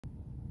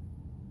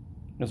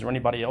Is there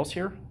anybody else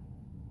here?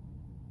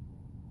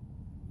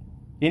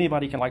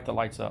 Anybody can light the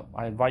lights up.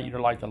 I invite you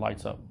to light the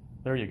lights up.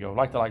 There you go.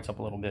 Light the lights up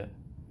a little bit.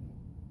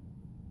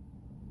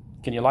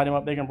 Can you light them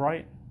up big and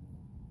bright?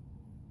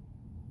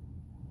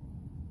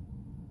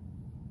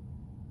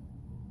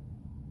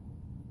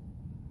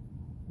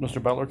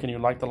 Mr. Butler, can you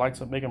light the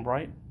lights up big and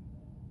bright?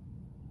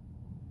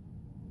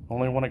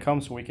 Only when it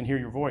comes so we can hear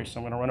your voice.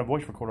 I'm going to run a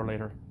voice recorder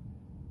later.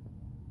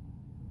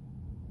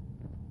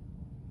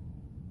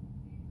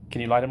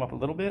 Can you light them up a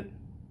little bit?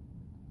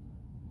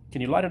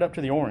 Can you light it up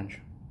to the orange?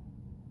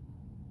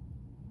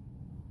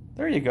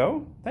 There you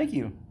go. Thank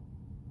you.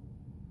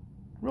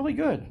 Really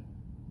good.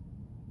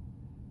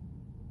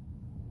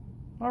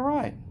 All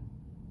right.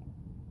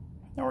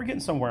 Now we're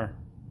getting somewhere.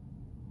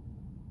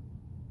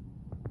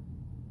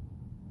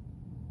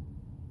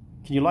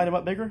 Can you light them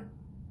up bigger?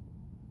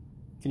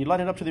 Can you light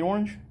it up to the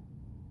orange?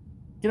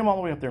 Get them all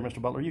the way up there,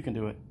 Mr. Butler. You can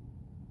do it.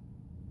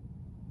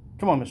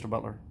 Come on, Mr.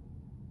 Butler.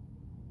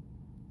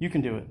 You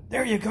can do it.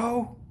 There you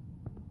go.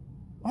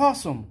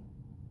 Awesome.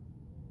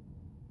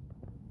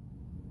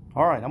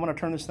 All right, I'm going to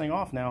turn this thing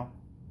off now.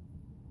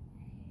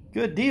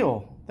 Good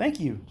deal. Thank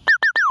you.